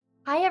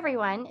Hi,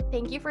 everyone.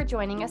 Thank you for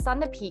joining us on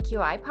the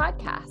PQI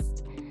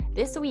podcast.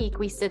 This week,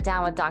 we sit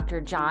down with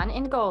Dr. John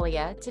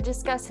Ingoglia to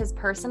discuss his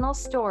personal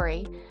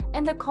story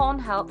and the Cone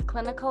Health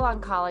Clinical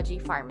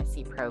Oncology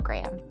Pharmacy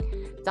Program.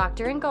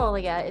 Dr.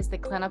 Ingoglia is the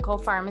Clinical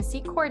Pharmacy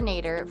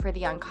Coordinator for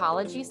the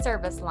Oncology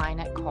Service Line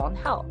at Cone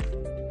Health.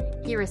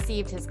 He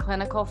received his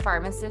Clinical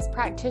Pharmacist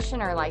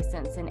Practitioner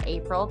license in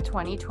April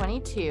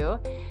 2022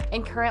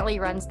 and currently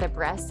runs the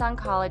Breast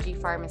Oncology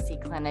Pharmacy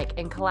Clinic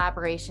in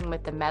collaboration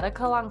with the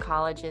medical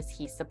oncologists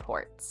he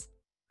supports.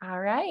 All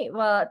right.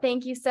 Well,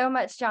 thank you so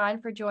much, John,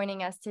 for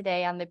joining us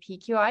today on the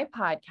PQI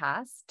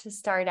podcast. To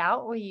start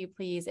out, will you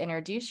please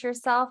introduce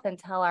yourself and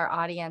tell our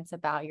audience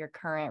about your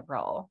current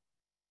role?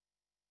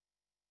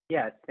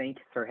 Yes,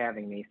 thanks for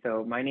having me.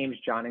 So my name is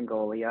John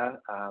Ingoglia.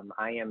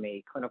 I am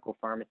a clinical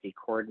pharmacy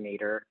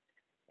coordinator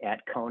at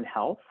Cone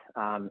Health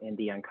in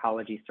the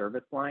oncology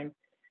service line.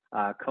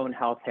 Cone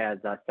Health has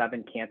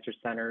 7 cancer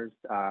centers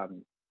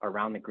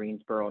around the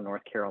Greensboro,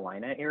 North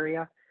Carolina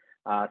area,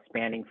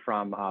 spanning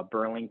from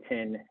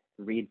Burlington,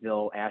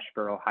 Reedville,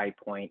 Asheboro, High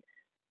Point,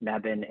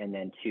 Mebane, and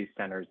then 2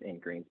 centers in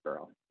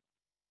Greensboro.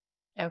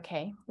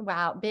 Okay.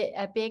 Wow.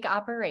 A big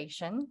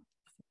operation.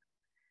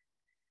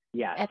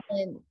 Yes. And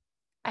then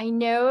I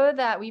know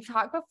that we've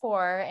talked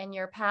before and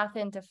your path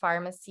into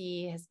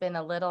pharmacy has been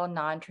a little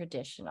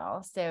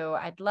non-traditional. So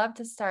I'd love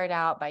to start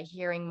out by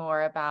hearing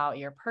more about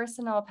your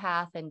personal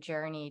path and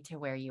journey to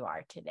where you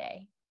are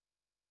today.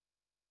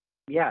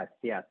 Yes,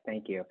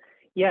 thank you.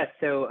 Yes,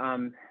 so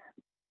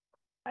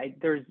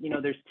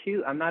there's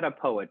 2, I'm not a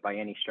poet by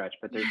any stretch,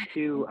 but there's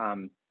 2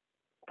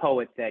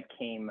 poets that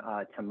came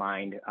to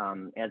mind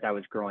as I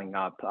was growing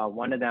up.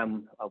 One of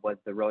them was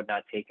The Road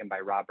Not Taken by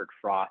Robert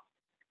Frost.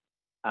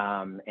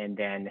 And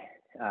then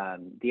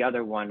the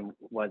other one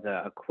was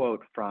a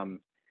quote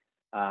from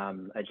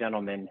a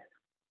gentleman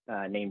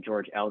named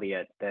George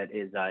Eliot that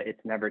is,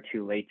 it's never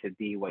too late to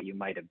be what you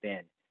might have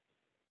been.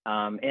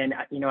 And,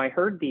 I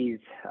heard these,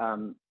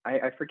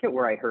 I forget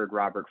where I heard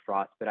Robert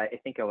Frost, but I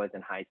think I was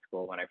in high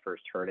school when I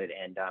first heard it.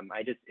 And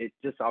it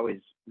just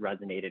always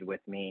resonated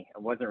with me. I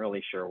wasn't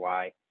really sure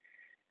why.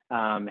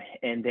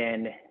 And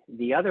then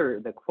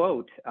the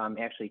quote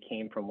actually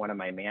came from one of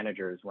my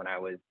managers when I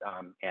was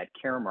at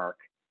Caremark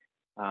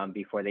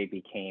before they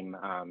became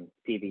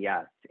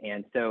CVS.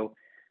 And so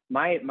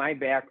my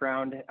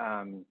background,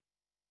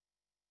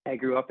 I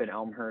grew up in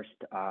Elmhurst,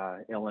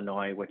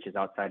 Illinois, which is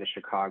outside of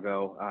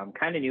Chicago.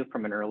 Kind of knew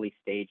from an early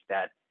stage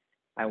that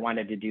I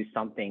wanted to do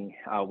something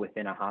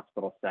within a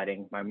hospital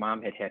setting. My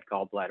mom had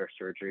gallbladder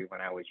surgery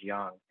when I was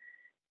young.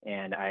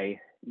 And I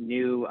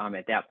knew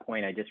at that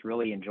point, I just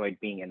really enjoyed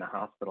being in the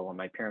hospital. And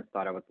my parents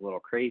thought I was a little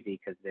crazy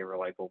because they were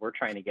like, well, we're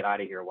trying to get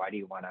out of here. Why do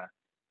you want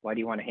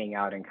to hang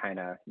out and kind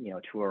of,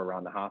 tour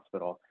around the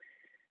hospital?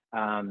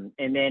 And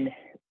then,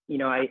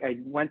 I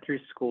went through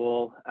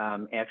school,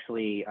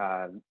 actually,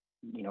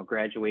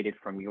 graduated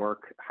from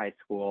York High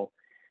School.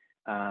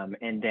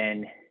 And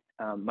then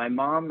my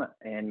mom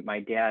and my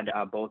dad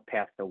both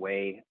passed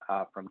away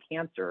from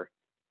cancer.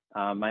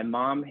 My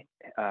mom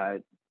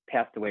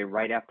passed away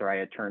right after I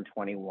had turned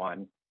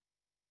 21,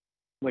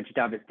 which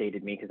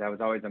devastated me because I was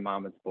always a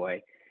mama's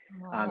boy.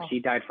 Wow. She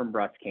died from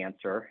breast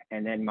cancer.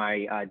 And then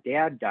my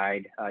dad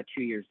died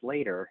 2 years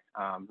later,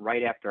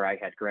 right after I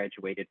had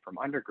graduated from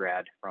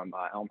undergrad from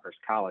Elmhurst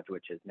College,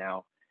 which is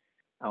now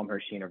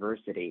Elmhurst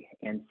University.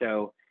 And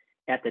so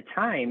at the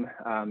time,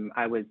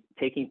 I was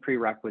taking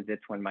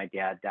prerequisites when my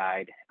dad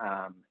died.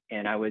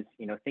 And I was,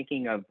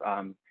 thinking of,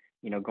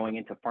 going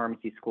into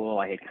pharmacy school.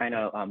 I had kind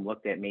of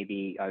looked at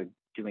maybe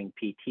doing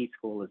PT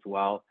school as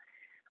well.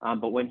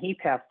 But when he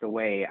passed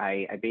away,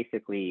 I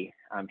basically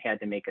had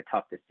to make a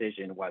tough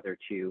decision whether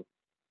to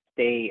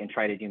stay and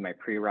try to do my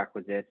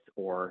prerequisites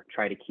or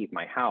try to keep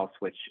my house,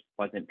 which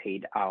wasn't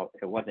paid out.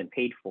 It wasn't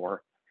paid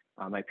for.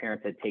 My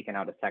parents had taken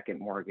out a second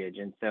mortgage.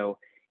 And so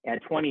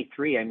at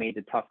 23, I made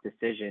the tough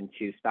decision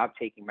to stop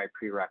taking my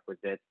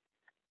prerequisites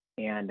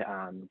and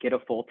get a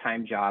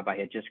full-time job. I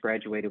had just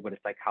graduated with a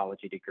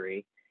psychology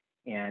degree.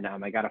 And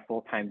I got a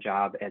full-time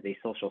job as a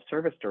social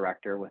service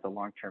director with a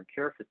long-term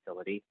care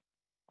facility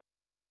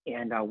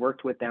and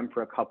worked with them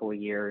for a couple of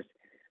years.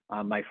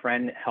 My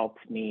friend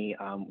helped me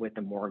with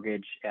the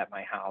mortgage at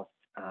my house,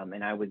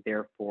 and I was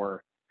there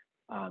for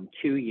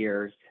 2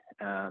 years.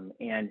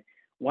 And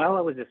while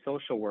I was a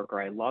social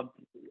worker, I loved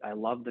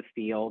the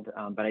field,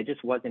 but I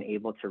just wasn't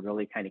able to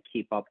really kind of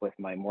keep up with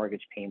my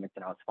mortgage payments,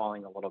 and I was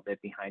falling a little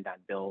bit behind on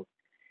bills.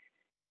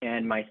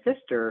 And my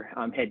sister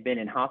had been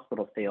in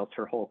hospital sales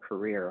her whole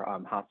career,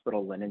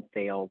 hospital linen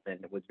sales,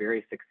 and was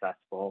very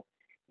successful.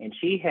 And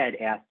she had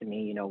asked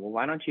me, well,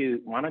 why don't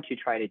you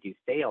try to do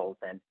sales?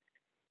 And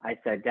I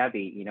said,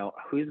 Debbie,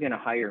 who's going to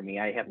hire me?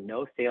 I have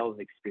no sales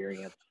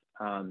experience,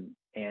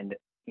 and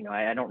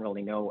I don't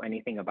really know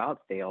anything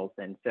about sales.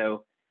 And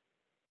so,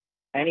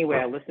 anyway,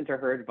 I listened to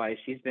her advice.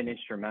 She's been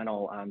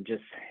instrumental,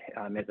 just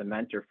as a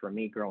mentor for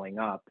me growing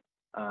up.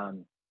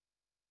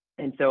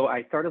 And so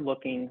I started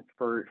looking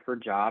for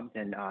jobs,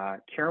 and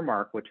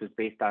Caremark, which was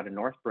based out of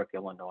Northbrook,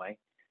 Illinois,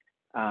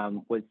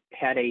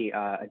 had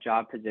a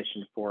job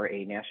position for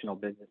a national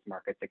business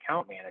markets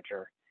account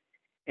manager.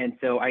 And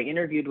so I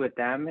interviewed with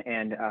them,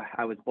 and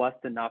I was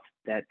blessed enough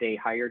that they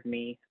hired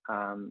me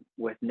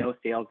with no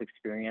sales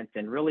experience,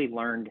 and really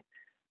learned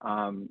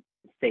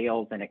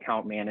sales and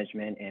account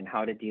management and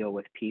how to deal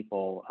with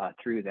people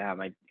through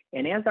them.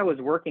 And as I was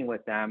working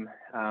with them,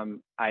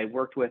 I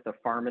worked with a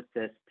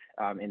pharmacist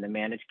in the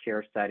managed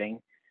care setting.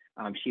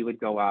 She would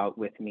go out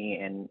with me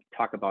and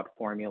talk about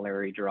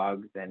formulary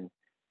drugs, and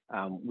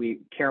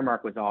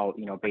Caremark was all,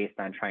 based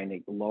on trying to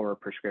lower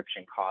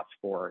prescription costs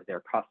for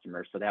their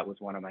customers. So that was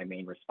one of my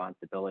main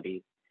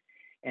responsibilities.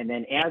 And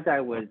then as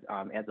I was,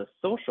 as a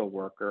social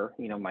worker,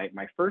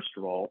 my first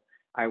role,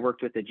 I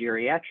worked with a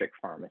geriatric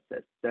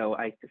pharmacist. So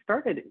I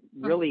started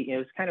really, it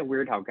was kind of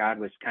weird how God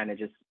was kind of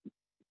just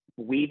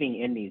weaving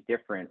in these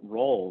different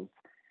roles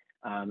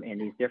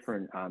and these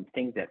different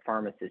things that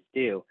pharmacists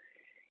do.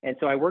 And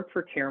so I worked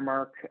for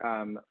Caremark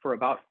for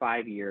about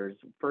 5 years,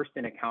 first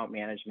in account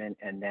management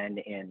and then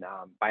in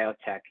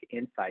biotech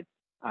insights.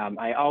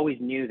 I always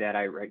knew that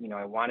I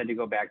wanted to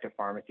go back to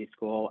pharmacy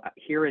school.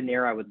 Here and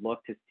there, I would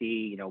look to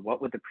see,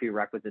 what would the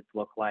prerequisites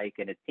look like?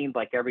 And it seemed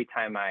like every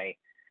time I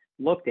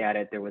looked at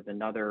it, there was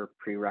another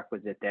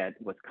prerequisite that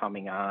was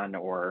coming on,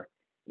 or,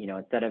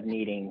 instead of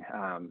needing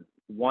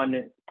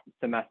one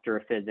semester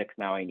of physics,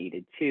 now I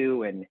needed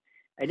two. And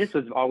I just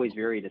was always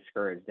very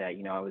discouraged that,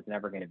 I was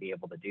never going to be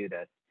able to do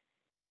this.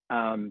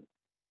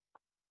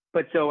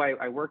 But so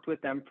I worked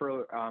with them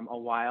for a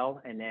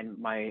while, and then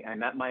I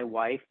met my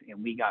wife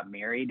and we got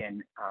married,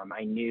 and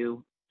I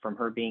knew from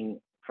her being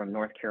from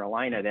North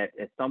Carolina that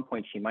at some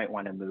point she might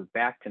want to move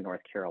back to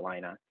North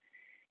Carolina.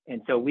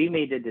 And so we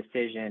made the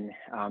decision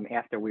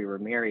after we were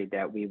married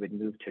that we would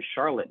move to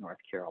Charlotte, North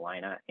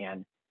Carolina.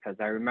 And because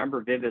I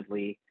remember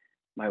vividly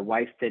my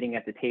wife sitting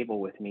at the table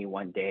with me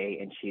one day,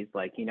 and she's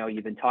like,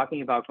 you've been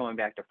talking about going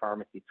back to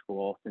pharmacy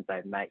school since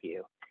I've met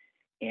you.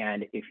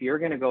 And if you're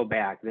going to go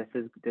back, this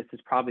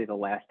is probably the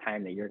last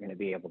time that you're going to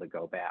be able to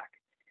go back.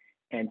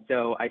 And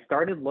so I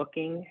started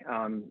looking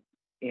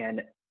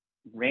and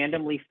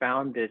randomly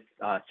found this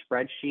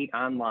spreadsheet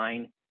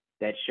online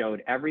that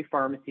showed every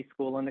pharmacy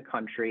school in the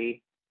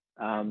country,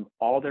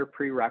 all their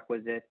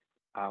prerequisites,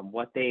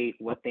 what they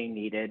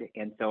needed.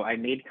 And so I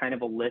made kind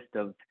of a list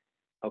of,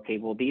 okay,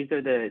 well, these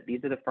are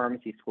the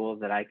pharmacy schools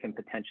that I can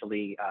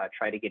potentially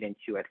try to get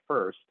into at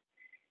first.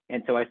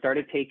 And so I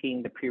started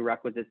taking the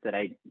prerequisites that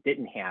I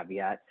didn't have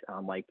yet,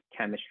 like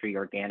chemistry,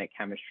 organic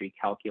chemistry,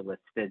 calculus,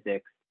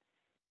 physics.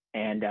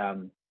 And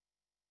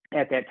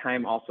at that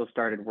time, also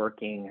started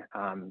working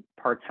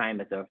part-time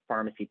as a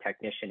pharmacy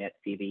technician at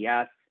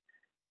CVS,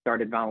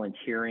 started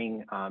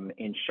volunteering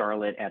in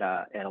Charlotte at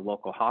a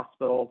local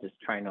hospital, just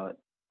trying to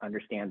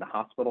understand the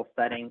hospital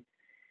setting.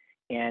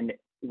 And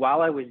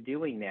while I was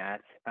doing that,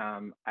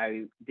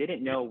 I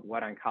didn't know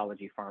what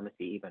oncology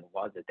pharmacy even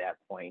was at that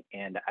point.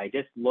 And I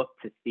just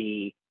looked to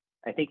see,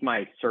 I think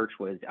my search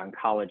was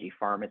oncology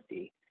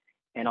pharmacy.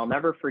 And I'll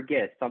never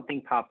forget,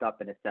 something popped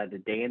up and it said the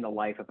day in the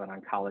life of an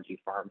oncology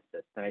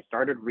pharmacist. And I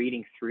started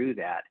reading through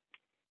that,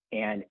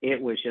 and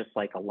it was just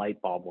like a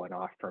light bulb went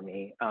off for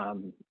me.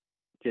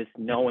 Just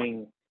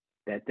knowing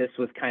that this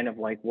was kind of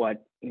like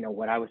what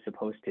I was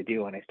supposed to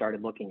do. And I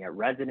started looking at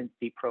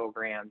residency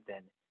programs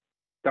and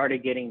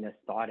started getting this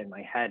thought in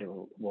my head,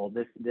 well,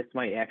 this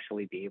might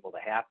actually be able to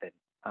happen.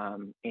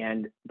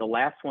 And the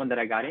last one that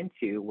I got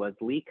into was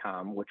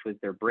LECOM, which was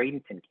their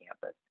Bradenton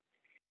campus.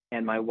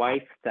 And my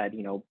wife said,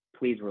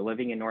 please, we're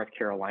living in North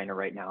Carolina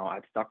right now.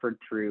 I've suffered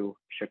through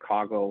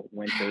Chicago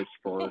winters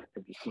for,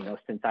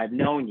 since I've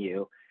known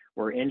you.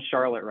 We're in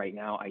Charlotte right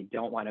now. I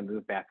don't want to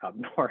move back up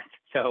north.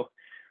 So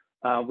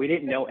we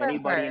didn't know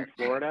anybody in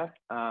Florida.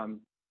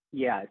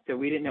 So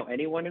we didn't know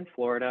anyone in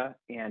Florida,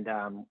 and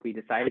we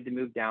decided to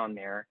move down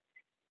there.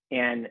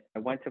 And I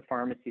went to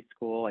pharmacy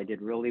school. I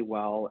did really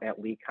well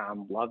at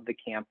LECOM, loved the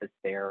campus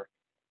there.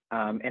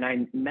 And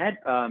I met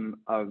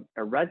a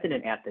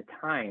resident at the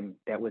time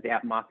that was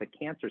at Moffitt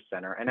Cancer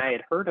Center, and I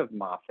had heard of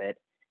Moffitt,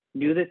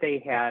 knew that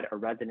they had a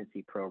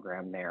residency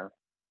program there.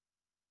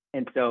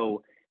 And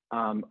so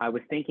I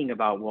was thinking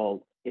about,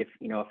 well, if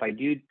I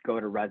do go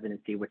to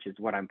residency, which is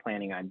what I'm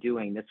planning on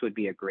doing, this would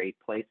be a great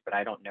place, but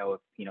I don't know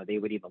if, they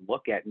would even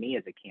look at me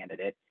as a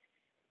candidate.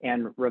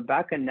 And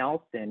Rebecca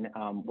Nelson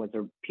was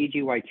a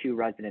PGY2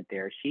 resident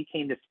there. She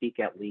came to speak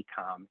at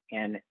LECOM,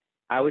 and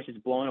I was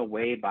just blown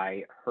away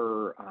by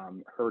her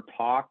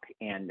talk.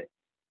 And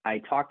I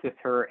talked with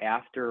her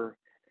after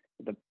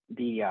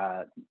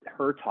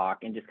her talk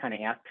and just kind of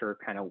asked her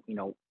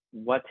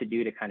what to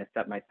do to kind of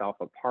set myself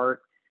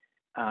apart.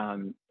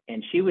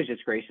 And she was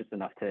just gracious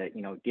enough to,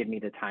 give me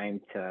the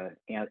time to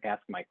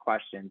ask my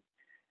questions.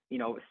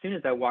 As soon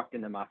as I walked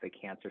in the Moffitt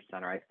Cancer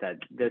Center, I said,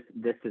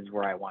 this is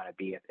where I want to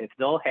be. If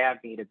they'll have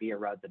me to be a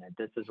resident,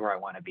 this is where I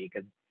want to be.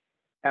 Because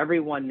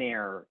everyone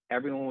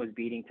was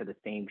beating to the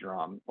same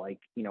drum. Like,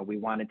 we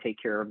want to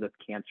take care of the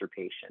cancer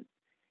patients.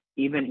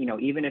 Even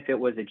if it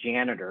was a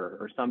janitor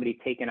or somebody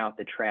taking out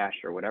the trash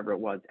or whatever it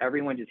was,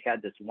 everyone just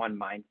had this one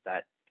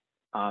mindset.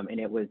 And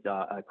it was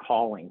a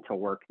calling to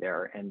work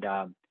there. And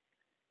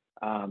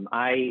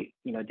I,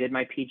 did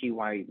my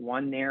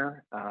PGY1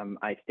 there.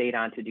 I stayed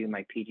on to do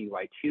my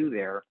PGY2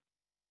 there.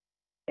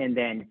 And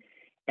then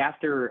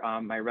after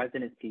my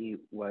residency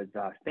was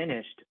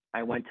finished,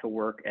 I went to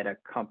work at a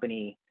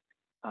company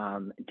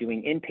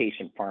doing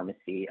inpatient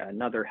pharmacy,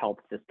 another health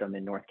system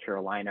in North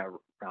Carolina,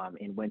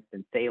 in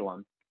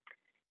Winston-Salem.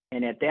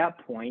 And at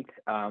that point,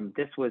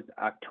 this was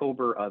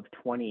October of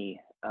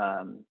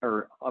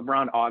or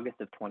around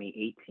August of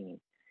 2018.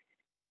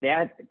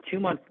 That 2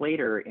 months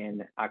later,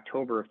 in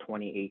October of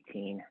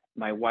 2018,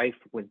 my wife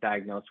was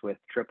diagnosed with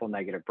triple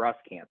negative breast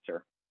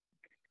cancer.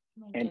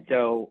 And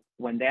so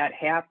when that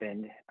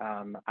happened,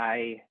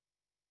 I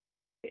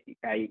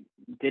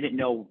didn't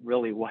know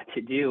really what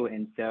to do.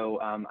 And so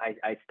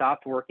I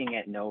stopped working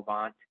at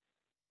Novant,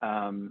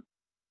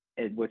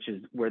 which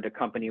is where the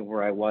company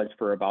where I was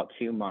for about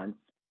 2 months.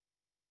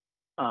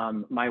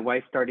 My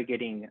wife started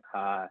getting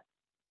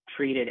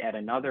treated at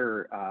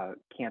another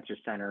cancer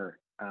center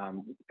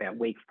at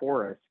Wake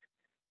Forest.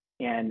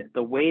 And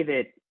the way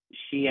that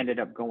she ended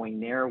up going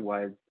there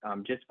was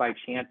just by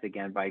chance,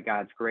 again, by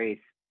God's grace.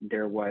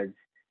 There was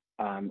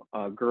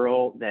a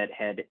girl that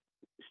had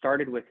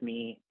started with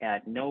me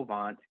at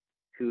Novant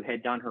who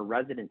had done her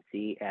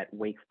residency at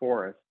Wake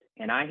Forest.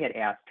 And I had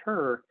asked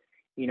her,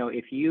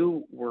 if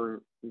you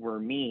were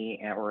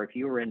me, or if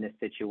you were in this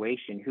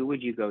situation, who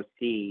would you go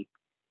see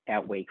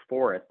at Wake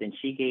Forest? And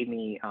she gave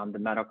me the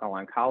medical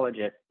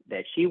oncologist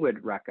that she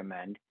would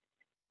recommend.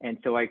 And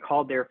so I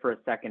called there for a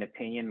second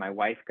opinion. My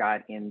wife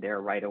got in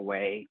there right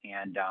away,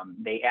 and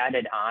they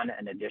added on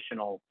an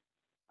additional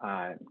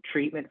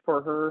treatment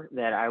for her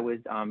that I was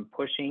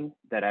pushing,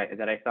 that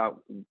I thought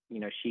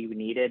she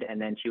needed. And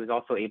then she was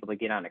also able to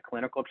get on a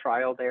clinical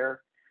trial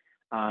there.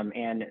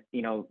 And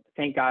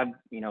thank God,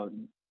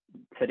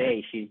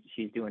 today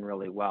she's doing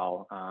really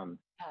well.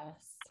 Yes.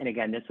 And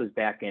again, this was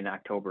back in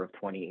October of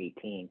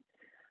 2018.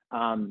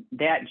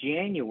 That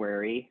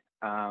January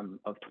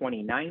of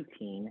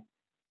 2019,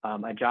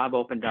 a job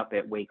opened up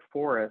at Wake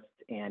Forest,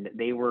 and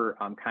they were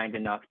kind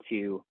enough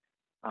to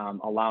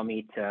allow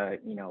me to,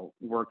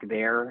 work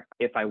there.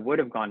 If I would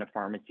have gone to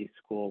pharmacy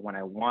school when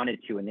I wanted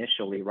to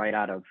initially, right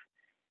out of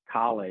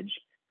college,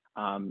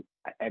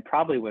 I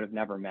probably would have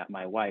never met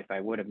my wife. I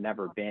would have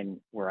never been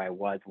where I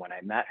was when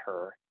I met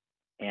her,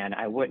 and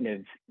I wouldn't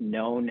have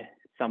known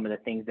some of the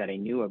things that I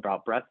knew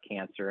about breast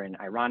cancer. And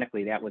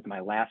ironically, that was my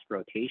last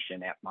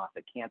rotation at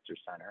Moffitt Cancer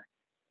Center.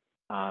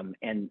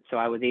 And so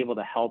I was able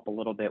to help a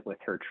little bit with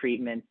her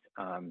treatments.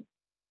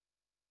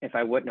 If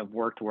I wouldn't have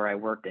worked where I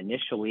worked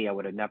initially, I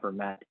would have never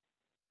met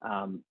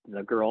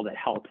the girl that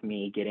helped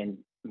me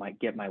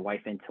get my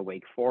wife into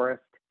Wake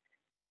Forest.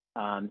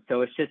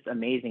 So it's just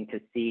amazing to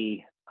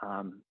see,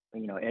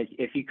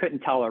 if you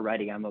couldn't tell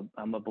already, I'm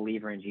a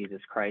believer in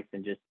Jesus Christ,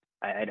 and just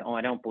I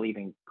don't believe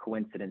in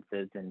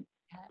coincidences, and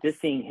just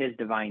seeing His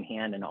divine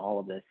hand in all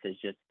of this is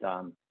just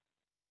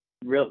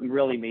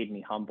really made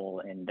me humble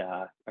and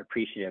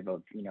appreciative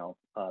of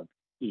of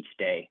each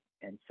day.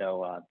 And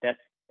so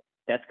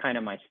that's kind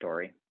of my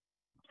story.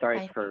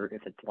 Sorry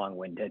if it's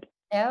long-winded.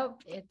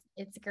 Nope,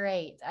 it's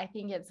great. I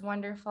think it's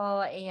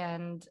wonderful,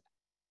 and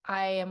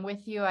I am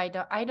with you.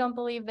 I don't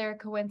believe there are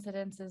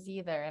coincidences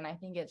either, and I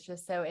think it's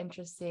just so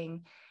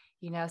interesting.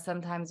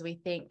 Sometimes we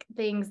think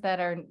things that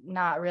are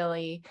not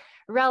really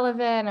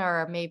relevant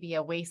or maybe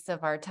a waste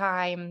of our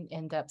time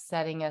end up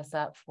setting us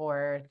up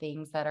for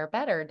things that are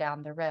better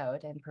down the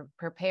road and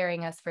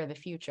preparing us for the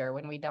future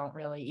when we don't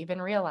really even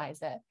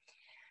realize it.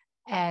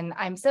 And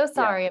I'm so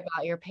sorry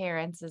about your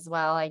parents as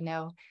well. I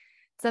know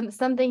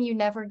something you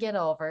never get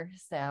over.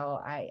 So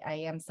I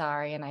am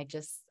sorry. And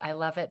I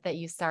love it that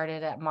you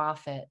started at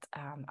Moffitt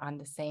on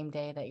the same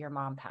day that your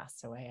mom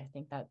passed away. I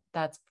think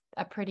that's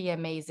a pretty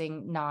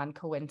amazing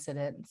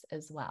non-coincidence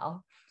as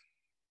well.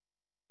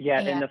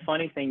 Yeah. And the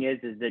funny thing is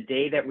the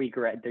day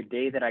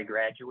that I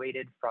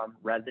graduated from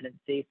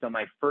residency. So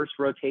my first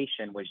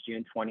rotation was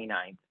June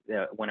 29th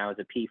when I was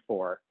a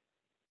P4.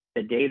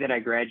 The day that I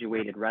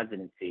graduated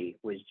residency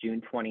was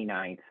June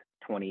 29th,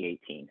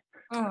 2018.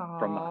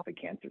 From Moffitt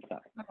Cancer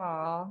Center.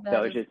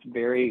 So it's just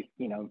very,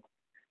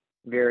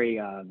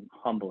 very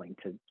humbling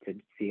to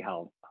see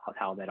how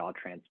that all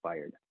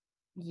transpired.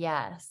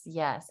 Yes.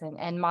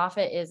 And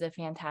Moffitt is a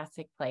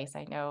fantastic place.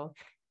 I know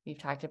we've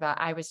talked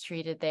about, I was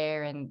treated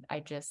there, and I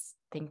just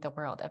think the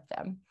world of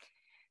them.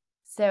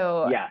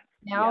 So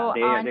now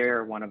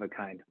they're one of a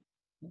kind.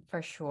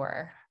 For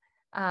sure.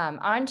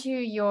 On to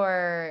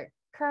your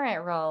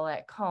current role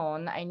at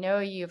Cone. I know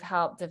you've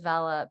helped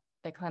develop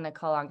the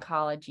clinical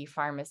oncology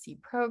pharmacy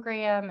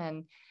program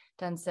and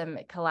done some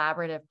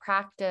collaborative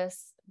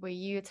practice. Will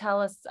you tell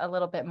us a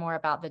little bit more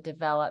about the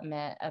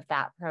development of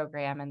that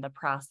program and the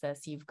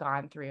process you've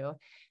gone through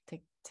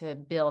to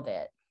build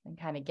it and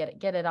kind of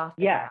get it off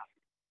the ground?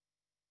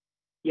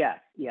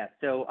 Yeah.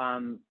 So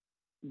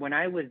when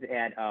I was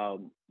at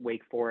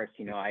Wake Forest,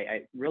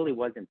 I really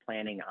wasn't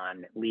planning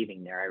on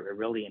leaving there. I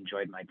really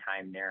enjoyed my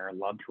time there,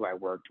 loved who I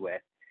worked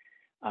with.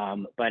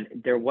 But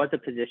there was a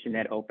position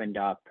that opened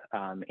up,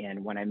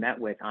 and when I met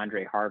with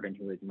Andre Harvin,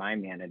 who is my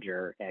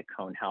manager at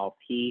Cone Health,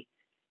 he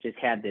just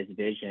had this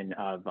vision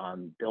of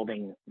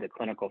building the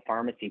clinical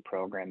pharmacy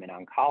program in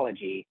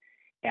oncology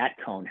at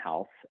Cone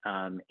Health.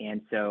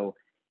 And so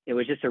it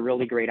was just a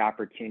really great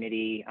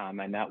opportunity. I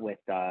met with,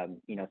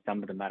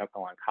 some of the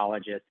medical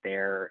oncologists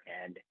there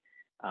and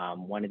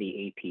one of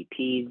the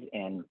APPs.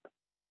 And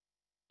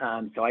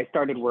so I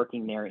started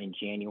working there in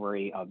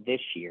January of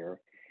this year.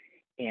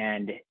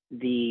 And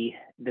the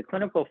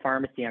clinical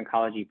pharmacy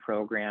oncology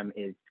program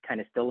is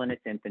kind of still in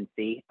its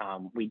infancy.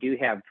 We do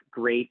have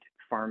great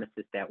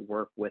pharmacists that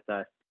work with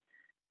us.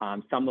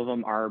 Some of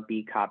them are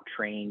BCOP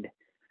trained.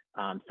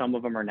 Some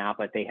of them are not,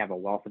 but they have a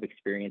wealth of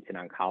experience in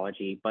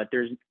oncology. But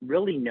there's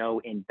really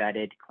no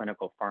embedded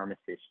clinical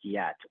pharmacist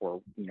yet,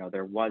 or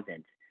there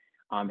wasn't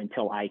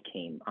until I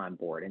came on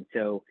board. And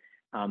so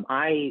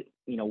I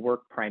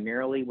work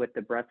primarily with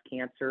the breast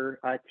cancer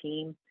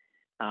team.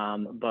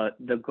 But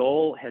the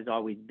goal has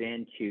always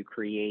been to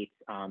create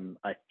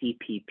a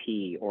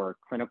CPP, or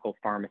clinical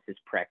pharmacist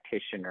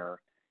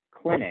practitioner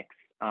clinics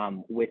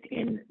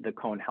within the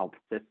Cone Health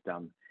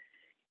system.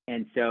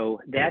 And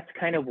so that's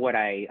kind of what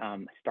I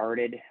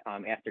started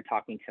after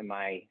talking to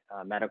my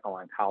medical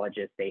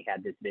oncologist. They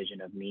had this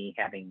vision of me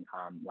having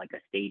like a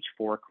stage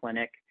 4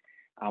 clinic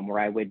where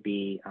I would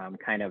be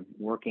kind of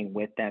working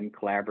with them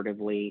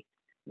collaboratively,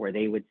 where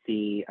they would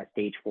see a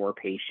stage 4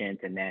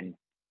 patient, and then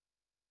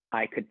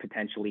I could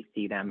potentially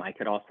see them. I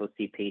could also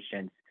see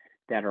patients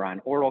that are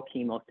on oral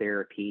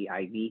chemotherapy,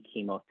 IV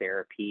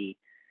chemotherapy.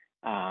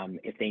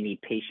 If they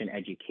need patient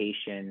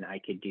education, I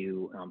could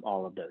do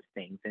all of those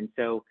things. And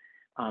so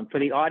for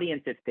the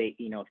audience, if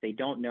they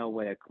don't know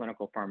what a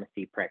clinical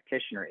pharmacy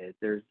practitioner is,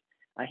 there's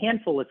a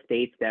handful of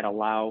states that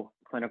allow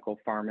clinical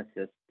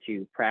pharmacists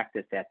to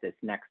practice at this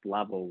next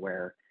level,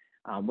 where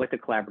with a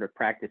collaborative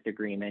practice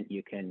agreement,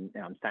 you can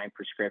sign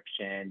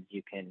prescriptions,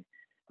 you can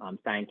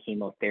sign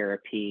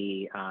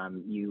chemotherapy.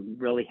 You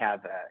really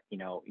have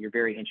you're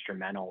very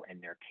instrumental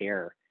in their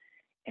care.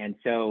 And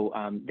so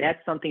that's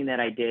something that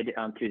I did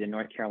through the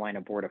North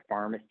Carolina Board of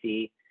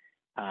Pharmacy,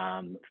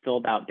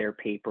 filled out their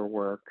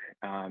paperwork,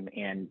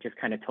 and just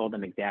kind of told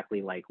them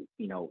exactly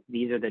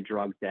these are the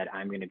drugs that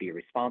I'm going to be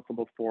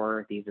responsible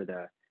for. These are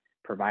the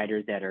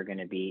providers that are going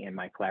to be in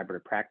my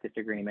collaborative practice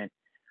agreement.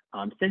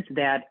 Since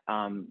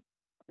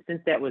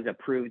that was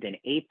approved in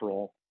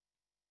April,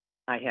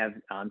 I have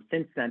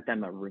since sent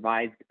them a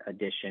revised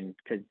edition,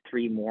 because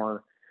 3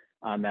 more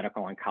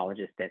medical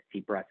oncologists that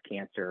see breast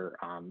cancer,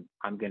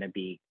 I'm going to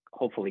be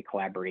hopefully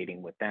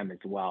collaborating with them as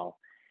well.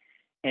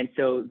 And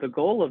so the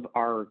goal of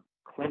our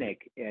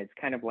clinic is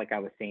kind of like I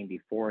was saying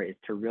before, is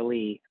to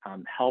really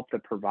help the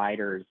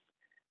providers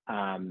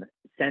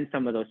send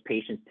some of those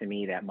patients to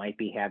me that might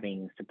be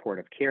having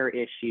supportive care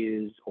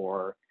issues,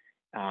 or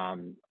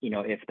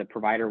if the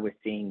provider was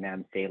seeing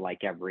them, say,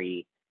 like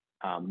every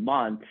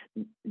month,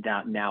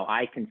 that now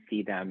I can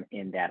see them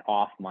in that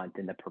off month,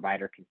 and the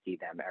provider can see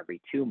them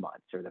every 2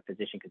 months, or the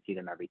physician can see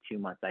them every 2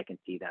 months. I can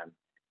see them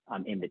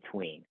in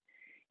between.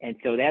 And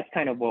so that's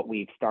kind of what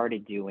we've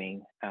started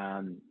doing.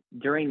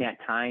 During that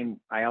time,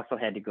 I also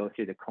had to go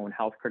through the Cone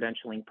Health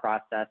credentialing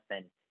process,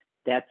 and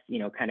that's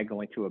kind of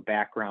going through a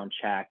background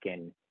check,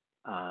 and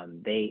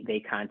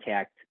they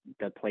contact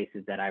the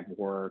places that I've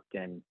worked,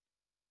 and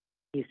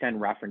you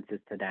send references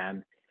to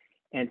them.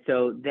 And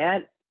so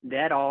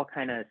that all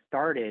kind of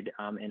started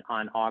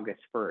on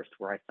August 1st,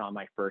 where I saw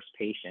my first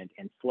patient.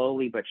 And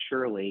slowly but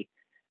surely,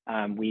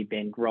 we've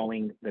been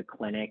growing the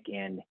clinic,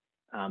 and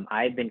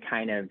I've been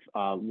kind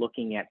of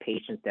looking at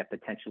patients that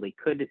potentially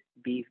could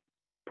be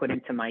put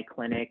into my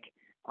clinic,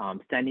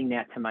 sending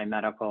that to my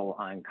medical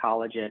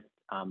oncologist.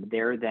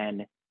 They're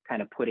then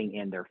kind of putting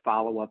in their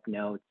follow-up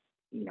notes,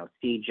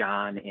 see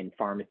John in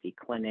pharmacy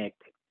clinic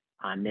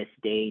on this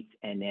date.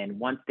 And then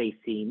once they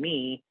see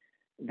me,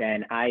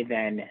 then I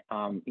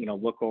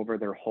look over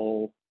their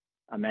whole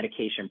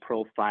medication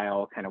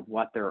profile, kind of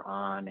what they're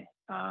on,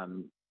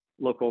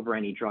 look over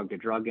any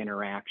drug-to-drug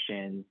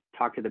interactions,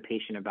 talk to the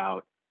patient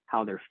about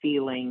how they're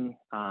feeling,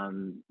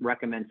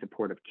 recommend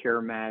supportive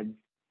care meds,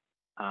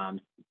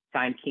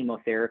 sign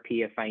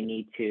chemotherapy if I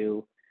need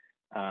to,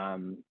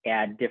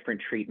 add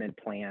different treatment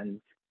plans.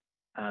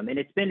 And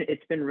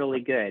it's been really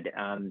good.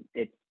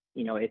 It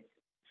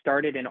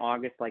started in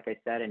August, like I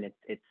said, and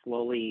it's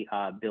slowly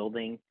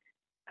building.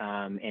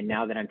 And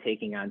now that I'm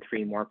taking on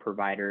 3 more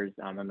providers,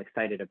 I'm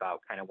excited about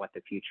kind of what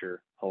the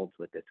future holds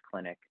with this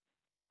clinic.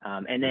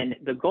 And then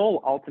the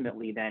goal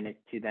ultimately then is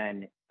to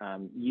then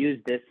use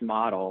this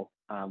model,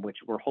 which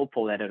we're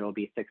hopeful that it'll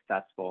be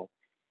successful,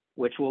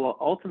 which will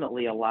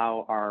ultimately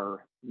allow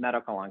our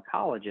medical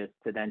oncologists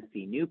to then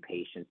see new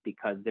patients,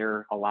 because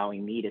they're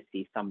allowing me to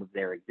see some of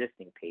their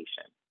existing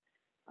patients.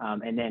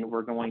 And then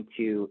we're going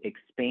to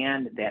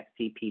expand that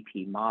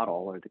CPP model,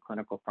 or the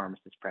clinical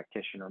pharmacist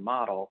practitioner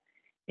model,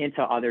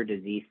 into other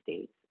disease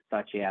states,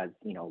 such as,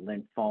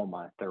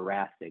 lymphoma,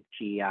 thoracic,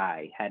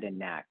 GI, head and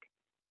neck,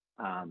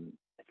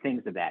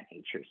 things of that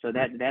nature. So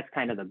that's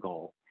kind of the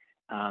goal.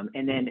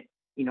 And then,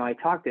 I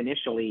talked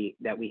initially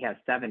that we have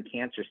 7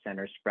 cancer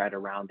centers spread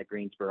around the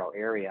Greensboro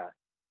area.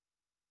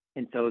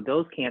 And so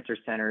those cancer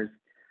centers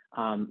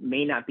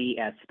may not be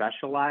as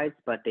specialized,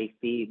 but they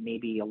see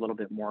maybe a little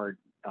bit more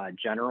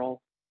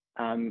general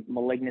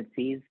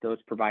malignancies,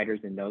 those providers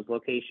in those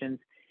locations.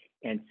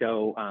 And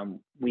so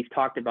we've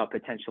talked about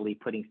potentially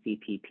putting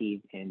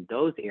CPPs in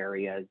those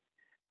areas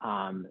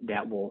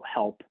that will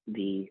help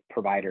the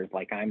providers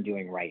like I'm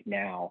doing right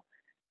now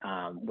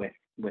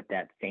with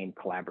that same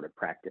collaborative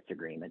practice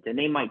agreement. And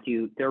they might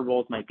their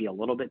roles might be a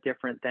little bit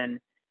different than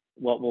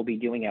what we'll be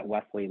doing at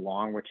Wesley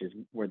Long, which is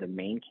where the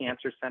main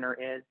cancer center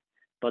is,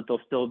 but they'll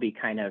still be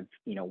kind of,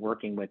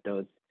 working with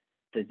those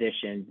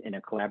physicians in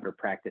a collaborative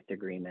practice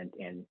agreement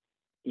and,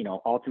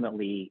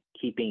 ultimately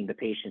keeping the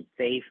patient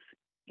safe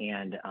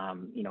and,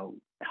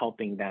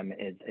 helping them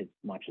as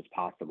much as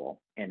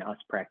possible, and us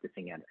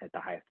practicing at the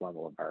highest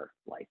level of our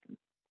license.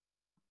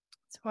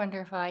 It's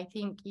wonderful. I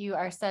think you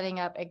are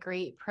setting up a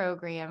great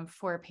program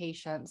for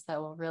patients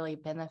that will really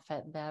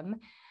benefit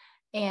them.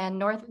 And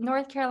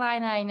North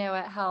Carolina, I know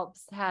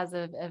has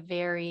a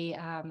very,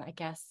 I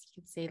guess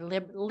you could say,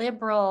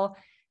 liberal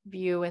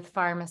view with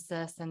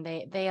pharmacists, and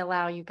they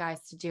allow you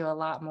guys to do a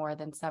lot more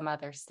than some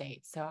other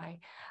states. So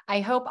I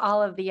hope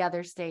all of the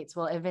other states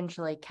will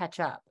eventually catch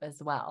up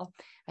as well.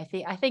 I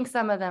think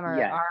some of them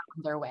are on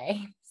their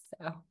way.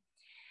 So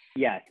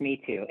yes,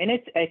 me too. And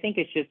I think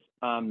it's just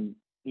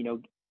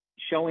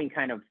showing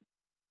kind of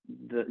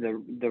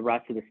the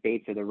rest of the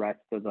states or the rest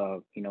of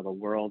the the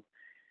world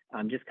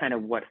just kind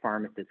of what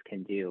pharmacists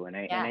can do. And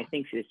I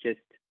think it's just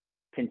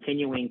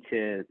continuing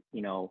to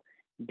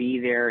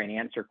be there and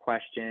answer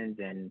questions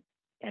and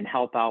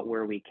help out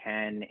where we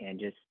can, and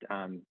just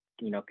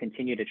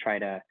continue to try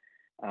to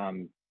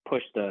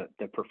push the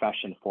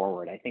profession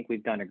forward. I think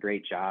we've done a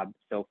great job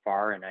so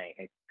far, and I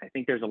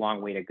think there's a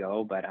long way to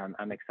go, but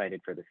I'm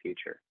excited for the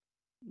future.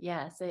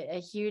 Yes, a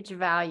huge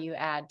value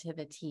add to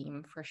the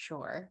team for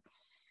sure.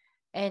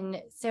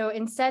 And so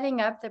in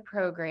setting up the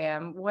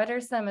program, what are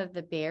some of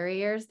the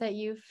barriers that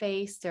you've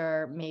faced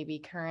or maybe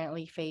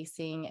currently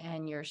facing,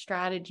 and your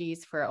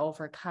strategies for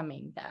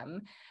overcoming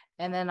them?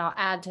 And then I'll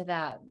add to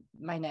that,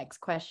 my next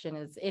question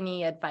is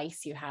any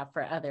advice you have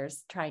for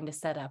others trying to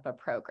set up a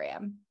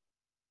program?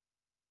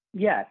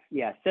 Yes.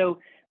 So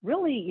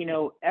really,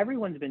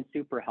 everyone's been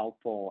super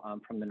helpful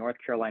from the North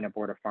Carolina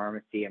Board of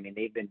Pharmacy. I mean,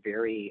 they've been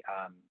very,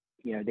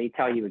 they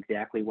tell you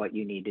exactly what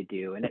you need to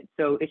do. And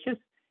so it's just,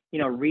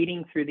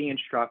 reading through the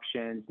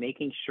instructions,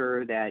 making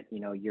sure that,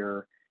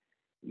 you're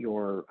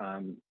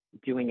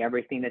doing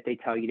everything that they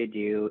tell you to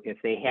do. If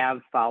they have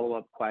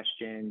follow-up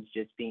questions,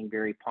 just being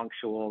very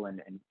punctual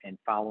and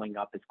following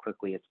up as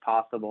quickly as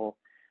possible.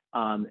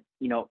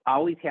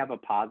 Always have a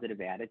positive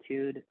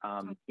attitude.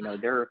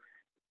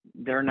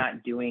 They're not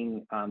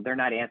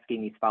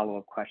asking these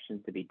follow-up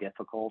questions to be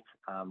difficult,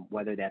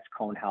 whether that's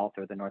Cone Health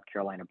or the North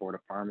Carolina Board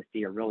of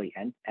Pharmacy, or really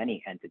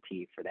any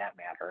entity for that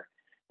matter.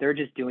 They're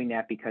just doing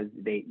that because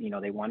they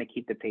want to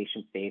keep the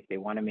patient safe. They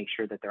want to make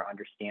sure that they're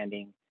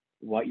understanding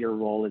what your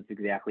role is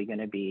exactly going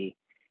to be.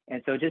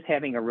 And so just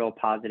having a real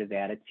positive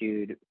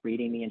attitude,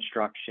 reading the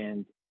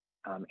instructions,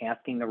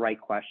 asking the right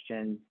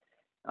questions,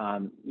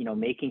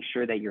 making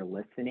sure that you're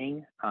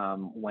listening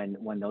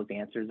when those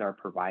answers are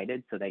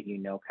provided, so that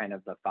kind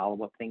of the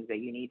follow-up things that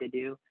you need to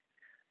do.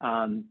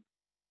 And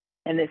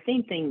the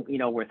same thing,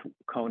 with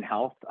Cone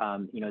Health,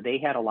 they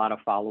had a lot of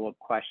follow-up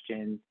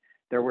questions.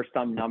 There were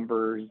some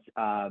numbers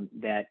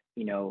that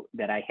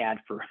I had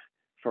for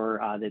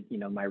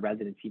my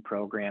residency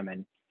program,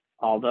 and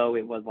although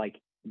it was like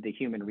the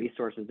human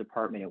resources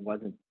department, it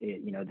wasn't,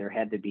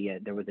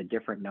 there was a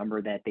different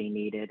number that they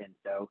needed. And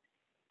so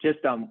just,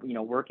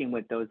 working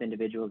with those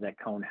individuals at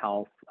Cone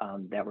Health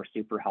that were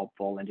super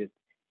helpful, and just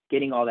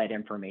getting all that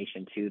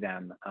information to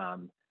them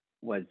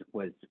was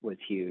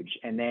huge.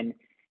 And then,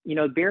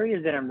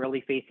 barriers that I'm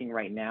really facing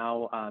right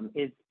now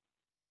is,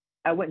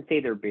 I wouldn't say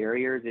they're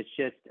barriers. It's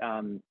just,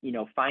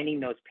 finding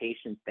those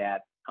patients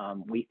that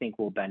we think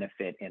will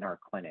benefit in our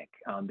clinic.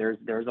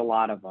 There's a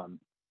lot of them.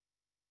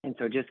 And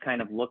so just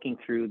kind of looking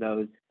through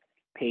those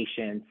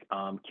patients,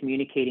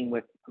 communicating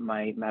with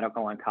my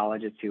medical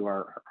oncologists, who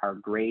are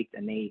great,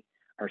 and they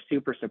are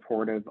super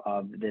supportive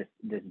of this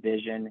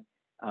vision.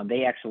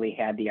 They actually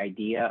had the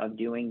idea of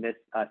doing this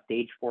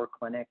stage 4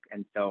 clinic.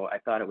 And so I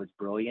thought it was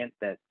brilliant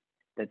that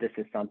this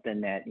is something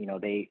that,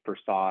 they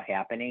foresaw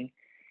happening.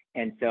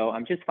 And so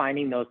I'm just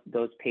finding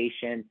those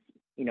patients,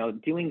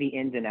 doing the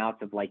ins and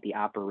outs of like the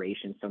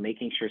operation. So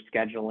making sure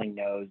scheduling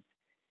knows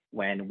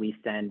when we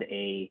send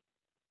a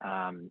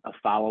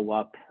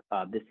follow-up,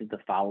 this is the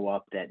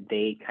follow-up that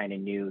they kind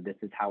of knew this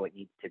is how it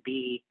needs to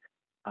be.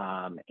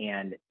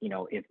 And,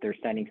 if they're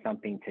sending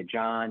something to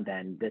John,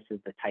 then this is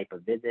the type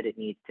of visit it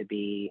needs to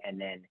be.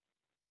 And then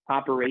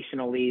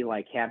operationally,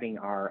 like having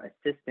our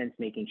assistants,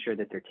 making sure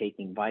that they're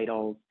taking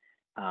vitals.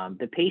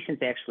 The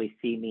patients actually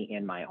see me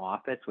in my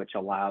office, which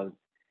allows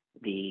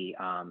the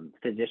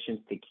physicians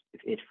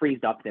it frees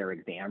up their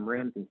exam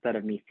rooms. Instead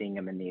of me seeing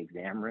them in the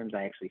exam rooms,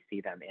 I actually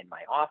see them in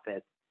my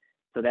office.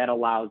 So that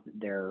allows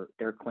their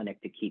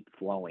clinic to keep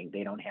flowing.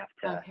 They don't have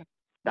to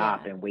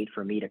stop and wait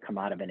for me to come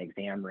out of an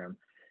exam room.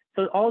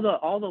 So all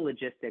the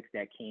logistics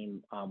that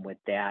came with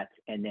that,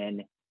 and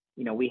then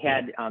we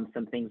had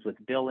some things with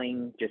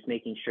billing, just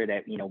making sure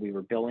that, we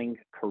were billing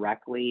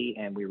correctly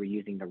and we were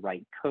using the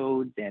right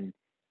codes. And,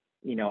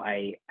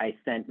 I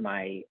sent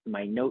my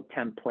note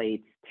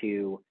templates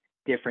to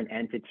different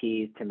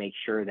entities to make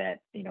sure that,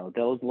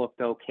 those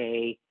looked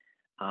okay.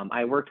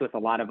 I worked with a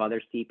lot of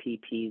other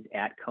CPPs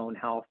at Cone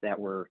Health that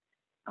were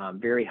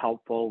very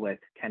helpful with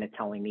kind of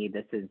telling me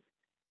this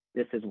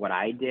is what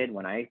I did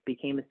when I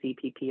became a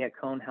CPP at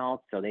Cone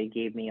Health. So they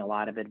gave me a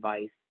lot of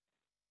advice.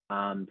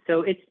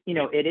 So it's,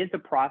 it is a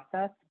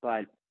process,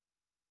 but,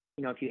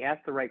 if you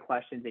ask the right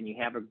questions and you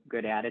have a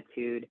good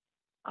attitude,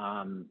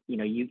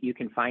 you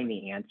can find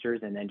the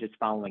answers and then just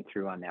following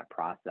through on that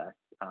process.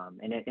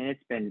 And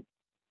it's been,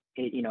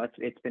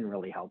 it's been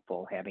really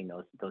helpful having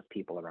those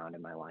people around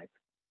in my life.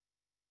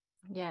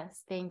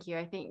 Yes, thank you.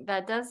 I think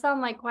that does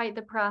sound like quite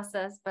the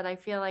process, but I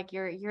feel like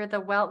you're the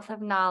wealth of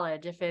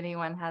knowledge if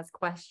anyone has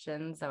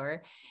questions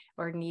or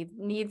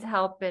needs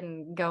help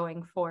in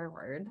going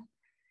forward.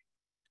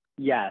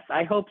 Yes,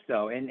 I hope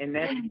so. And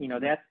that's,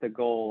 that's the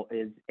goal,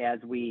 is as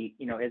we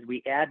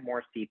add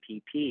more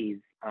CPPs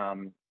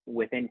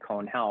within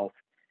Cone Health,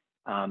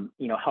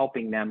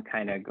 helping them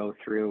kind of go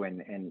through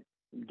and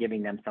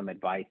giving them some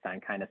advice on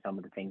kind of some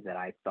of the things that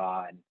I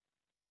saw,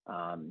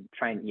 and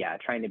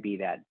trying to be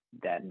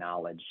that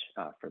knowledge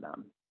for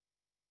them.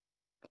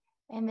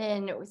 And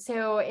then,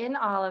 so in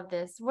all of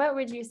this, what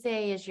would you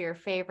say is your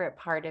favorite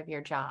part of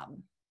your job?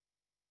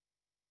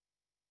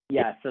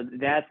 Yeah, so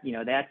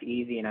that's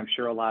easy, and I'm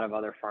sure a lot of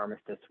other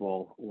pharmacists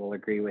will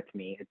agree with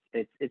me.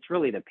 It's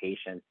really the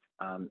patients.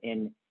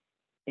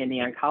 In the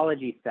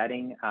oncology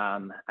setting,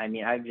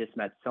 I've just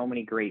met so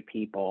many great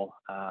people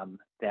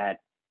that,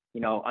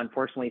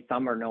 unfortunately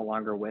some are no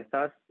longer with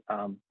us,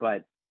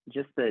 but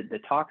just the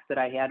talks that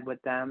I had with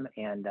them,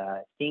 and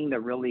seeing the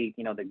really,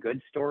 the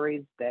good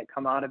stories that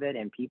come out of it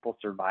and people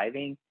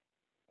surviving,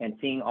 and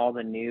seeing all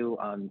the new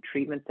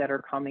treatments that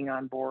are coming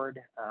on board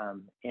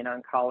in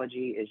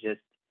oncology is just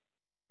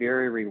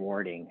very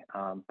rewarding.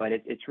 But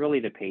it's really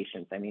the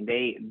patients.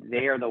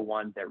 They are the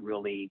ones that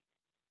really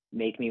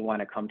make me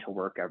want to come to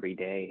work every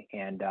day.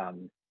 And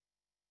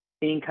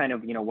seeing kind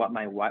of, what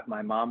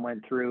my mom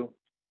went through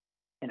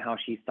and how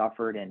she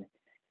suffered, and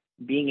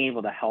being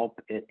able to help,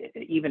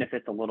 even if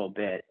it's a little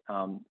bit,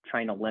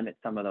 trying to limit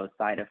some of those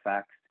side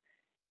effects,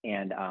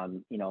 and,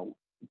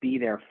 be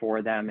there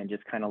for them, and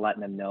just kind of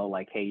letting them know,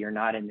 like, hey, you're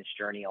not in this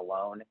journey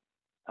alone.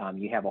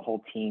 You have a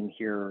whole team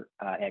here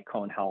at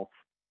Cone Health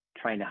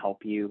trying to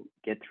help you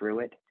get through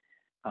it,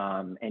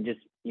 and just,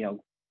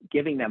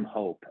 giving them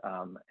hope.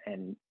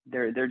 And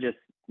they're just,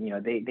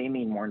 they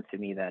mean more to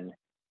me than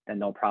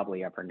they'll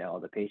probably ever know.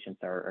 The patients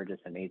are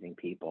just amazing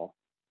people.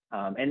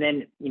 And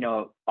then,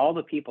 all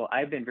the people,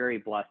 I've been very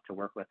blessed to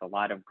work with a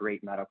lot of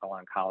great medical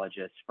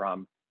oncologists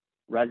from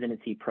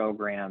residency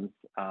programs.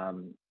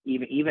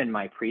 Even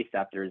my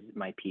preceptors,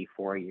 my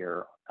P4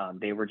 year,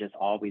 they were just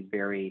always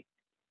very,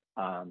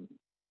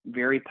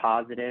 very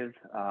positive,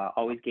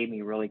 always gave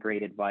me really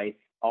great advice.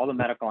 All the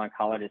medical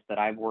oncologists that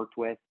I've worked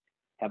with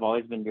have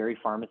always been very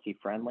pharmacy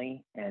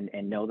friendly, and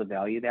know the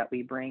value that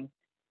we bring.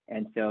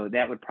 And so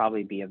that would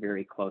probably be a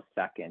very close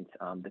second.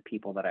 The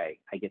people that I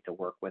get to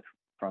work with,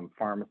 from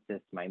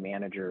pharmacists, my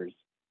managers,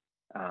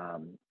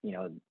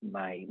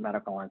 my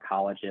medical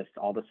oncologists,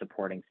 all the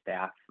supporting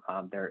staff,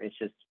 it's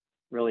just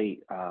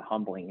really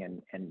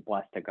humbling and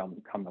blessed to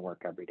come to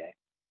work every day.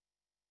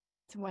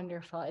 It's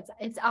wonderful.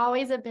 It's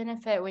always a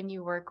benefit when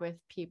you work with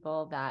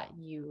people that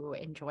you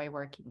enjoy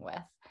working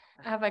with.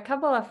 I have a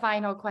couple of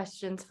final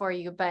questions for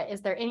you, but is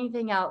there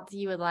anything else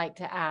you would like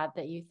to add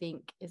that you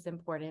think is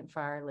important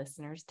for our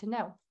listeners to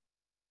know?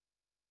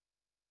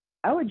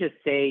 I would just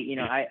say,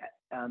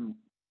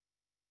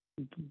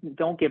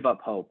 don't give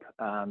up hope.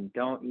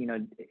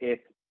 If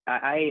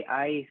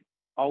I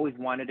always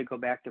wanted to go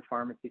back to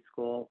pharmacy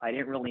school, I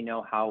didn't really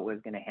know how it was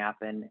going to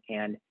happen.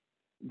 And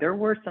there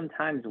were some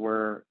times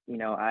where,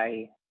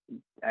 I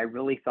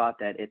really thought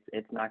that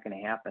it's not going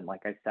to happen.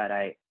 Like I said,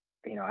 I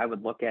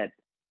would look at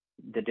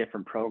the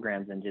different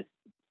programs and just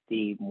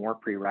see more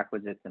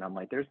prerequisites, and I'm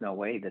like, there's no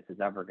way this is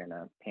ever going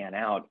to pan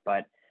out.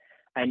 But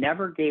I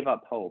never gave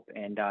up hope.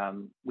 And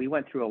we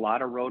went through a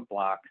lot of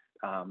roadblocks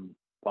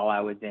while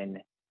I was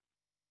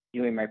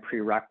doing my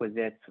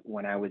prerequisites,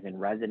 when I was in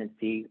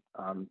residency.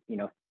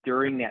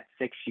 During that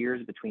 6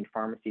 years between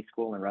pharmacy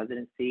school and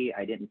residency,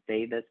 I didn't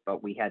say this,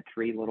 but we had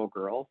 3 little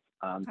girls.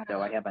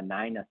 So I have a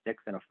 9, a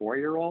 6, and a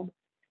 4-year-old.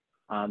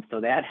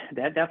 So that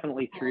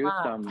definitely threw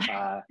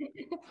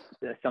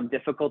some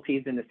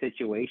difficulties in the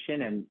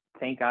situation. And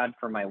thank God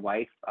for my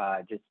wife,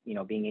 just,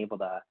 being able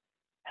to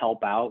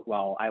help out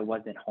while I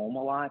wasn't home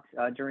a lot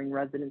during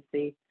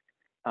residency.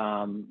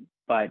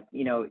 But,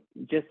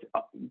 just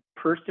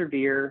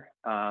persevere,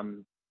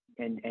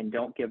 and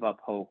don't give up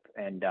hope,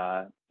 and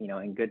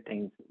and good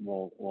things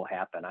will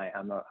happen.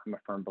 I'm a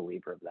firm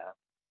believer of that.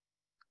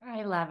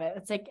 I love it.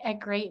 It's a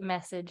great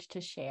message to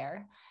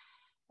share.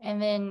 And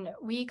then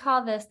we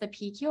call this the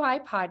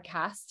PQI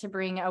podcast to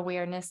bring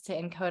awareness to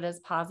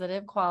NCODA's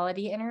positive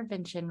quality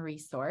intervention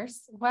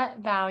resource. What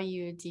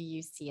value do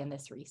you see in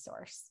this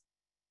resource?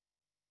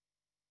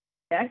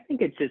 I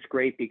think it's just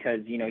great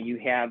because, you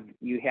have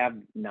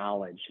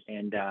knowledge,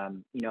 and,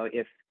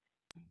 if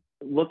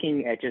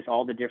looking at just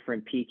all the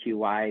different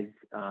PQIs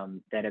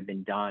that have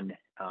been done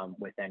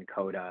with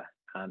NCODA,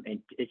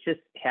 and it's just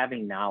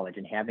having knowledge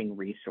and having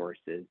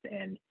resources,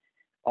 and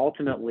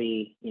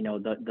ultimately,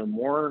 the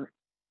more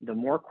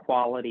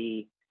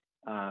quality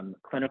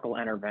clinical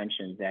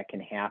interventions that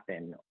can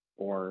happen,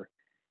 or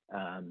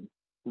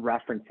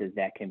references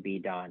that can be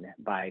done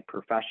by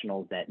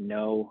professionals that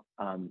know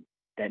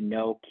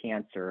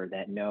cancer,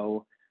 that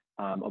know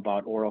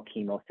about oral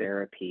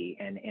chemotherapy,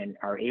 and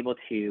are able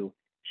to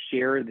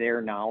share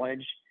their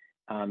knowledge.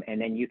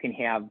 And then you can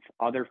have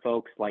other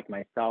folks like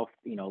myself,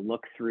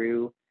 look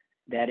through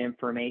that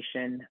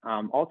information.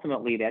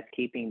 Ultimately, that's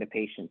keeping the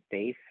patient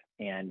safe,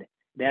 and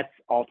that's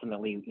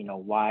ultimately,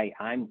 why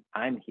I'm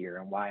here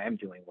and why I'm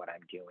doing what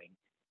I'm doing.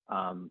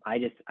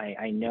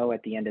 I know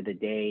at the end of the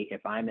day,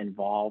 if I'm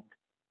involved,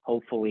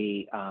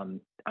 hopefully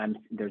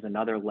there's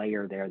another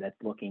layer there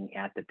that's looking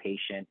at the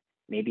patient,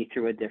 maybe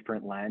through a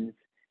different lens,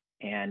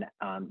 and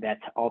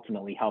that's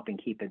ultimately helping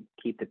keep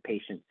the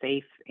patient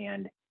safe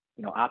and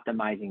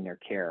optimizing their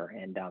care.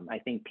 And I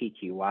think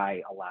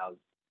PQI allows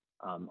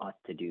us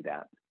to do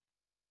that.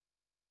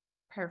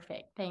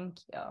 Perfect. Thank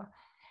you.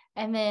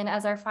 And then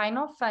as our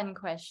final fun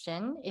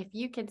question, if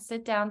you could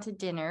sit down to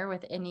dinner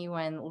with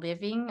anyone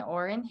living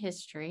or in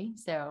history,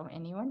 so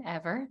anyone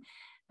ever,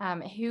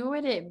 who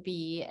would it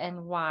be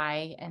and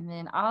why? And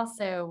then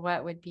also,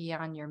 what would be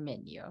on your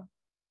menu?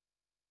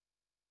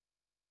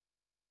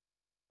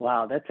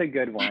 Wow, that's a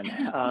good one.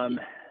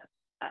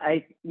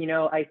 I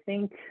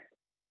think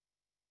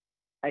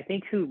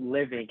who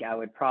living,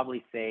 I'd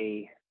probably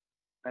say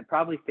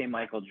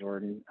Michael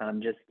Jordan. He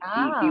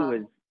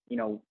was,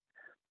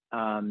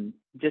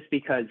 just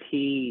because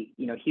he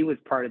was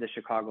part of the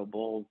Chicago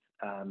Bulls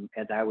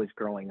as I was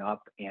growing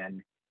up,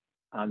 and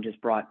just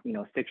brought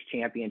 6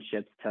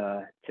 championships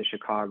to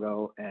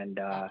Chicago, and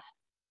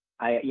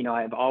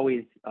I've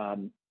always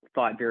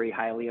thought very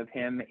highly of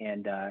him,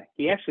 and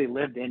he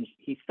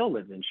still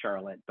lives in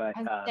Charlotte, but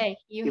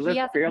he lives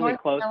has fairly a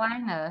North close.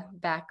 Carolina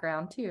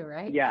background too,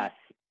 right?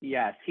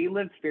 Yes, he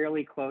lives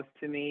fairly close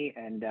to me,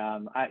 and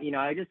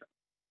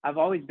I've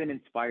always been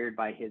inspired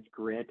by his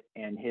grit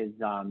and his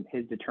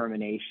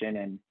determination,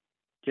 and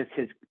just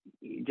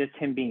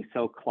him being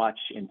so clutch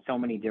in so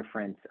many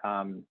different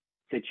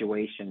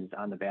situations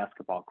on the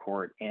basketball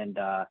court. And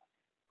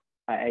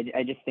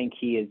I just think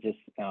he is just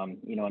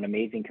an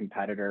amazing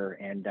competitor,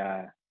 and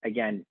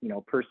again,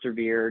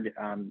 persevered.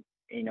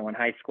 In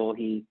high school,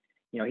 he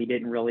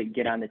didn't really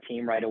get on the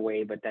team right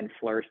away, but then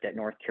flourished at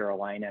North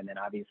Carolina, and then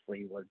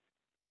obviously was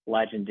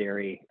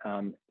legendary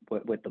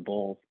with the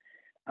Bulls.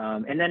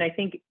 And then I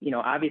think,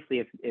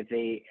 obviously if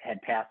they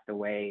had passed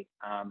away,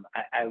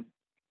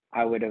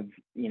 I would have,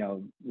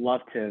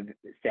 loved to have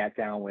sat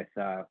down with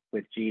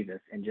Jesus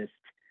and just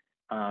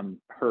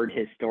heard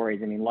his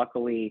stories. I mean,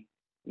 luckily,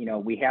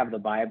 we have the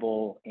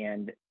Bible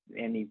and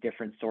these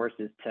different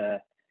sources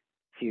to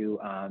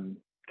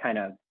kind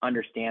of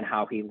understand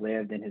how he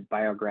lived and his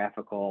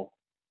biographical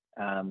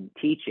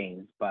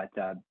teachings. But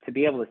to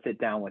be able to sit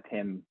down with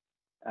him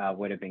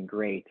would have been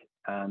great.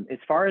 As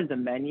far as the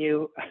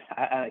menu,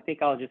 I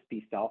think I'll just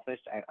be selfish.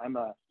 I'm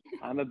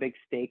a big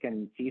steak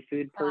and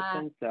seafood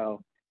person,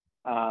 so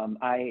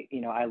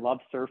I love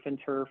surf and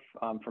turf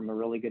from a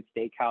really good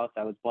steakhouse.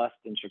 I was blessed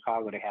in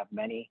Chicago to have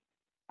many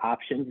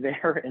options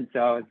there, and so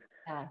I was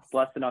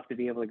blessed enough to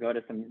be able to go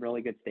to some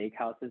really good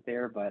steakhouses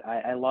there. But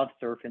I love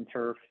surf and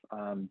turf.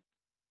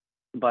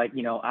 But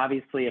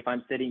obviously, if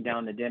I'm sitting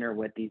down to dinner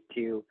with these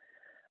two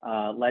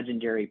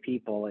legendary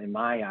people, in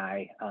my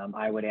eye,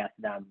 I would ask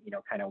them,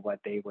 kind of what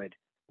they would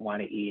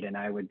want to eat, and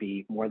I would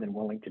be more than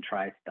willing to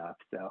try stuff.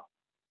 So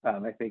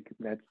I think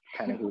that's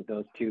kind of who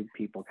those two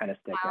people kind of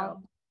stick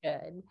out.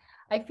 Good.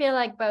 I feel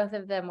like both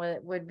of them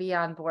would be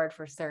on board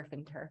for surf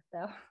and turf,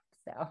 though.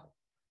 So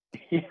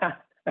yeah,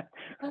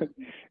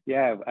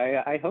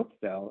 I hope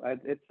so.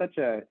 It's such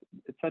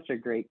a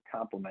great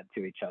compliment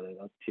to each other,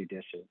 those two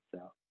dishes.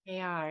 So.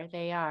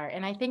 They are.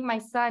 And I think my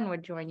son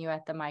would join you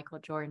at the Michael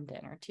Jordan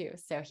dinner too.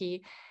 So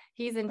he's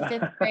in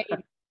 5th grade,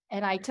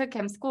 and I took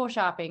him school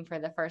shopping for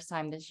the first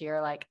time this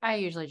year. Like, I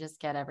usually just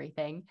get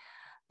everything,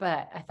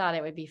 but I thought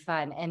it would be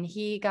fun. And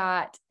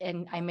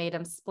and I made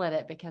him split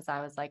it because I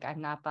was like,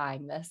 I'm not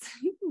buying this,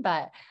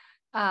 but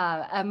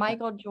a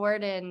Michael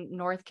Jordan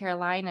North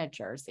Carolina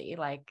jersey,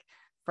 like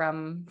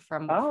from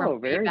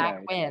way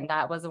back when.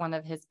 That was one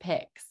of his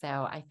picks. So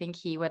I think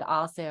he would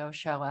also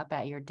show up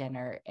at your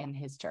dinner in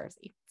his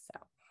jersey. So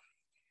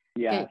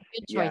good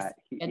choice.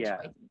 Good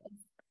choice.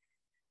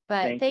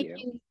 But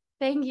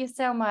thank you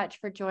so much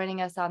for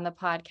joining us on the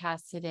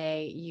podcast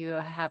today. You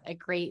have a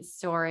great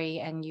story,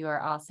 and you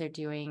are also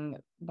doing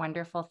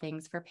wonderful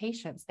things for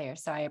patients there.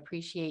 So I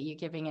appreciate you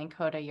giving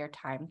NCODA your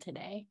time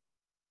today.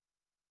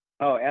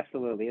 Oh,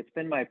 absolutely. It's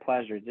been my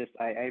pleasure.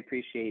 I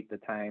appreciate the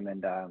time,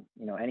 and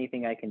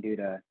anything I can do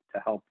to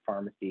help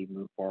pharmacy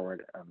move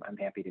forward, I'm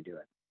happy to do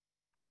it.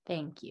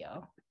 Thank you.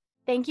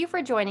 Thank you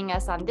for joining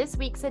us on this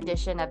week's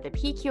edition of the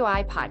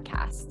PQI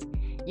podcast.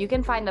 You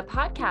can find the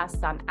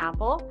podcast on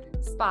Apple,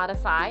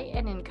 Spotify,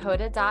 and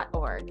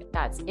Encoda.org.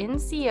 That's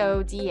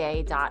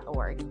NCODA.org.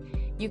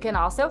 You can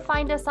also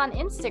find us on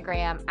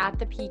Instagram at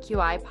the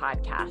PQI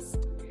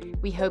Podcast.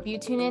 We hope you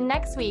tune in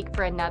next week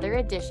for another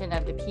edition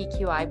of the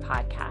PQI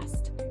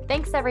Podcast.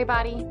 Thanks,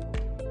 everybody.